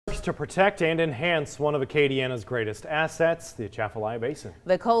quest to protect and enhance one of Acadiana's greatest assets, the Atchafalaya Basin.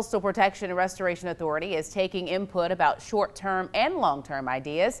 The Coastal Protection and Restoration Authority is taking input about short-term and long-term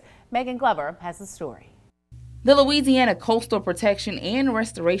ideas. Megan Glover has the story. The Louisiana Coastal Protection and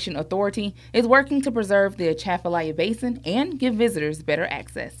Restoration Authority is working to preserve the Atchafalaya Basin and give visitors better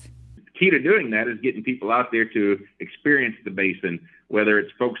access. The key to doing that is getting people out there to experience the basin, whether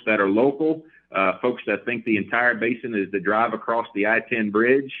it's folks that are local, folks that think the entire basin is the drive across the I-10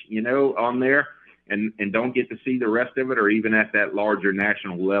 bridge, on there, and don't get to see the rest of it, or even at that larger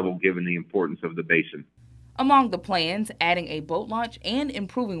national level, given the importance of the basin. Among the plans, adding a boat launch and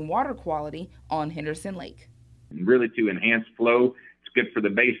improving water quality on Henderson Lake. Really to enhance flow. It's good for the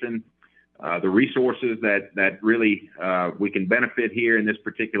basin. The resources that really we can benefit here in this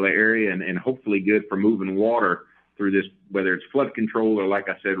particular area, and hopefully good for moving water through this, whether it's flood control or, like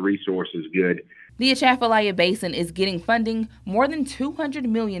I said, resources good. The Atchafalaya Basin is getting funding more than $200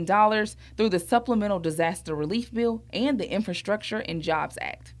 million through the Supplemental Disaster Relief Bill and the Infrastructure and Jobs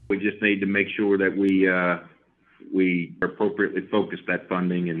Act. We just need to make sure that we appropriately focus that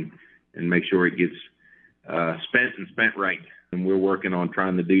funding and make sure it gets spent right. And we're working on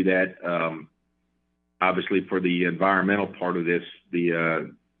trying to do that. Obviously, for the environmental part of this,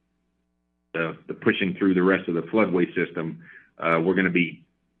 the pushing through the rest of the floodway system, we're going to be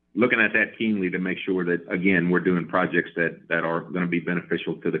looking at that keenly to make sure that, again, we're doing projects that are going to be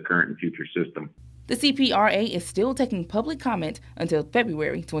beneficial to the current and future system. The CPRA is still taking public comment until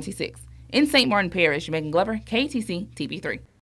February 26th. In St. Martin Parish, Megan Glover, KATC TV3.